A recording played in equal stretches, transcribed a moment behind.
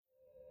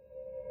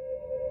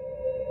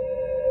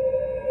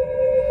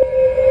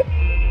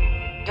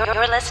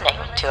You're listening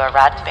to a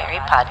Roddenberry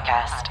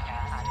podcast.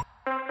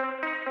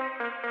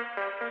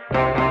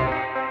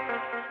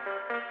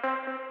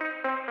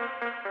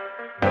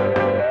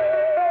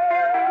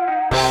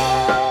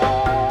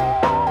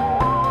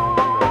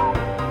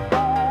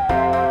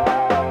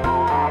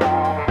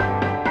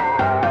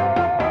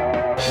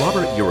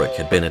 Robert Urich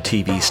had been a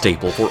TV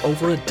staple for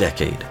over a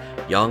decade.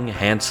 Young,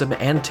 handsome,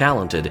 and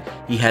talented,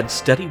 he had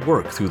steady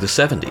work through the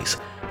 70s.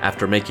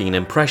 After making an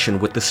impression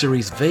with the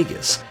series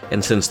Vegas,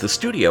 and since the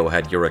studio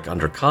had Urich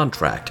under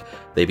contract,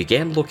 they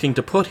began looking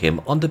to put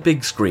him on the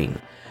big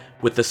screen.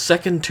 With the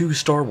second two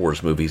Star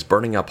Wars movies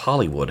burning up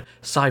Hollywood,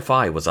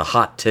 Sci-Fi was a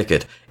hot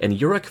ticket, and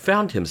Urich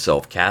found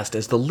himself cast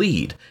as the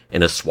lead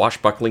in a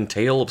swashbuckling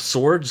tale of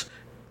swords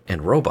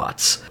and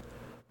robots.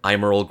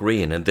 I'm Earl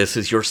Green, and this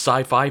is your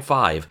Sci-Fi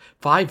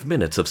 5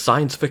 minutes of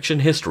science fiction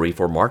history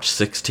for March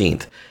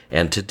 16th.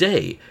 And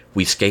today,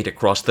 we skate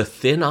across the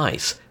thin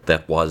ice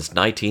that was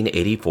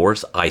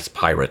 1984's Ice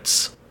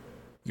Pirates.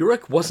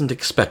 Urich wasn't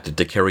expected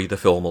to carry the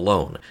film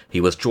alone.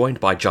 He was joined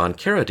by John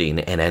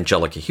Carradine and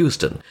Angelica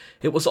Houston.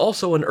 It was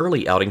also an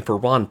early outing for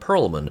Ron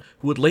Perlman,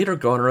 who would later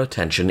garner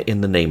attention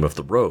in The Name of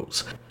the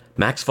Rose.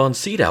 Max von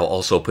Sydow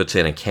also puts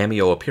in a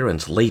cameo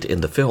appearance late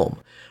in the film.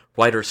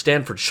 Writer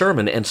Stanford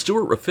Sherman and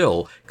Stuart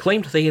Raffill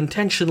claimed they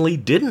intentionally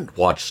didn't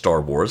watch Star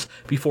Wars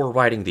before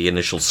writing the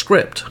initial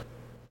script.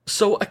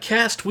 So a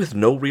cast with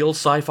no real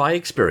sci-fi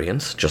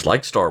experience, just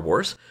like Star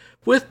Wars,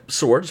 with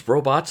swords,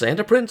 robots,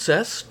 and a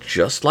princess,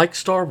 just like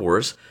Star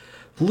Wars,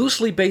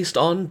 loosely based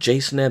on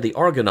Jason and the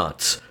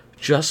Argonauts,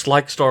 just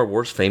like Star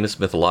Wars' famous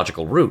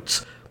mythological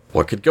roots.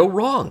 What could go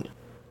wrong?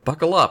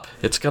 Buckle up,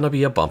 it's gonna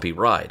be a bumpy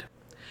ride.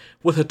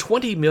 With a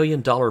 $20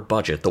 million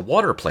budget, The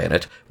Water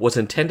Planet was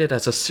intended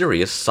as a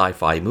serious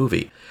sci-fi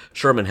movie.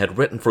 Sherman had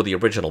written for the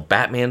original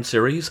Batman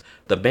series,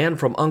 The Man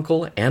from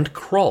U.N.C.L.E., and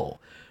Krull.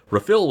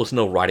 Raffill was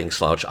no writing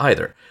slouch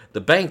either. The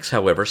banks,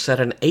 however,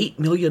 set an $8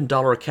 million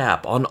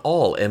cap on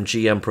all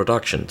MGM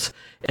productions.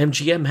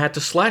 MGM had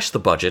to slash the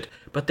budget,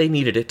 but they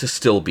needed it to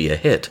still be a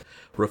hit.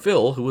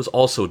 Raffill, who was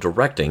also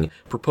directing,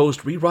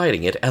 proposed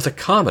rewriting it as a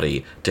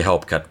comedy to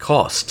help cut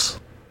costs.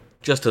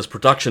 Just as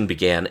production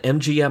began,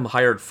 MGM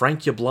hired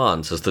Frank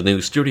Yablans as the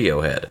new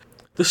studio head.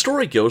 The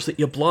story goes that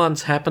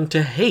Yablans happened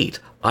to hate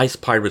Ice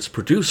Pirates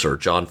producer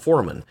John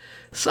Foreman.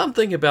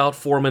 Something about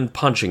Foreman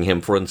punching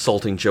him for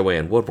insulting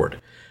Joanne Woodward.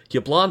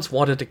 Yablans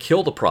wanted to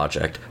kill the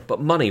project,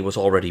 but money was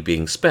already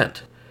being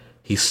spent.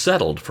 He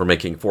settled for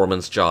making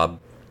Foreman's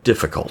job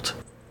difficult.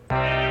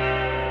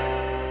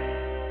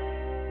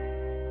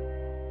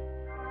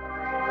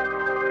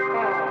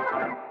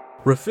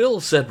 Raffill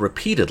said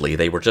repeatedly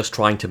they were just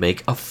trying to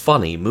make a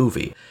funny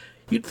movie.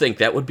 You'd think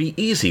that would be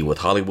easy with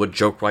Hollywood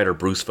joke writer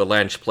Bruce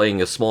Vilanch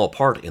playing a small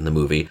part in the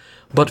movie,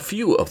 but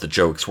few of the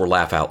jokes were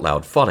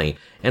laugh-out-loud funny,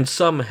 and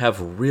some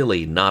have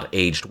really not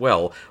aged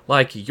well,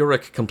 like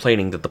Urich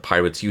complaining that the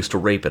pirates used to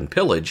rape and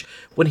pillage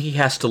when he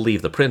has to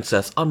leave the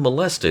princess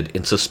unmolested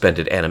in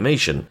suspended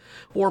animation,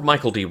 or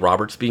Michael D.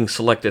 Roberts being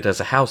selected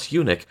as a house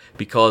eunuch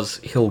because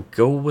he'll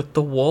go with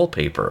the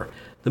wallpaper.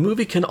 The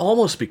movie can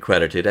almost be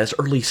credited as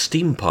early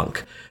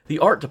steampunk. The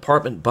art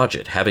department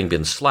budget, having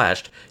been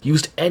slashed,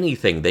 used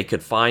anything they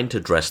could find to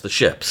dress the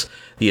ships.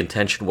 The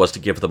intention was to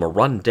give them a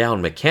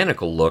run-down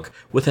mechanical look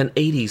with an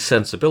 80s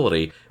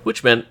sensibility,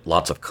 which meant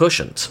lots of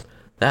cushions.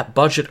 That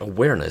budget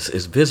awareness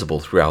is visible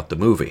throughout the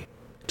movie.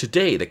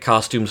 Today, the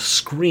costumes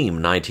scream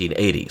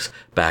 1980s.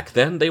 Back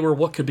then, they were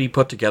what could be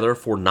put together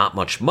for not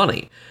much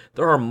money.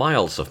 There are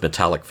miles of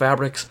metallic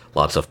fabrics,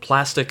 lots of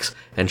plastics,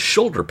 and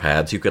shoulder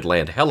pads you could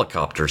land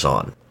helicopters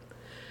on.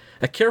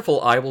 A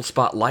careful eye will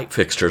spot light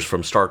fixtures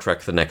from Star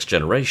Trek The Next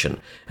Generation.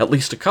 At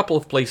least a couple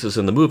of places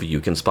in the movie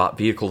you can spot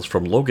vehicles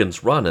from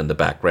Logan's Run in the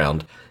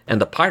background,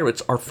 and the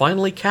pirates are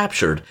finally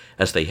captured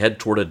as they head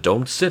toward a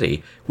domed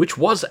city, which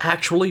was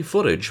actually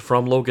footage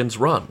from Logan's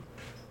Run.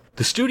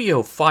 The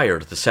studio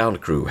fired the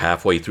sound crew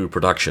halfway through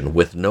production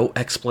with no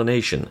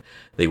explanation.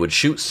 They would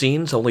shoot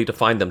scenes only to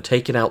find them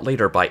taken out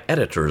later by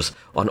editors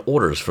on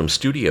orders from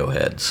studio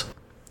heads.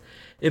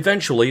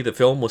 Eventually, the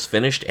film was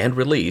finished and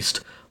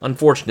released.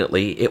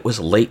 Unfortunately, it was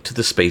late to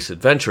the space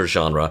adventure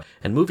genre,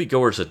 and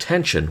moviegoers'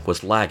 attention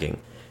was lagging.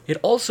 It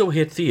also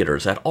hit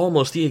theaters at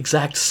almost the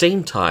exact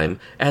same time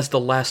as The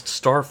Last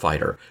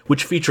Starfighter,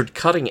 which featured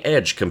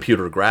cutting-edge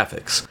computer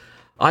graphics.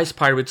 Ice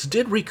Pirates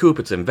did recoup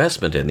its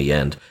investment in the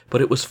end,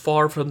 but it was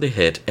far from the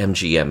hit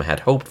MGM had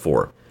hoped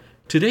for.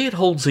 Today it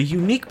holds a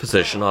unique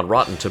position on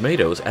Rotten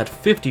Tomatoes at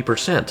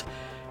 50%,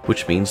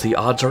 which means the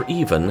odds are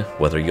even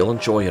whether you'll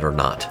enjoy it or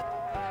not.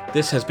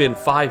 This has been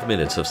 5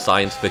 minutes of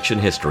science fiction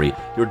history,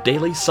 your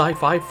daily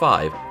Sci-Fi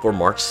 5 for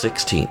March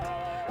 16th.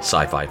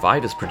 Sci-Fi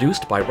 5 is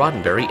produced by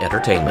Roddenberry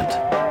Entertainment.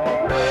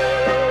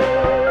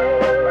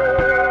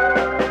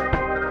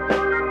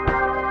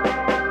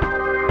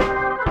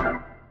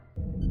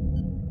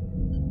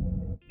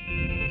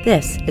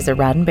 This is a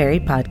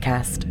Roddenberry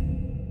podcast.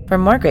 For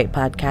more great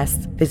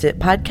podcasts, visit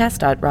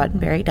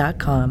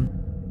podcast.roddenberry.com.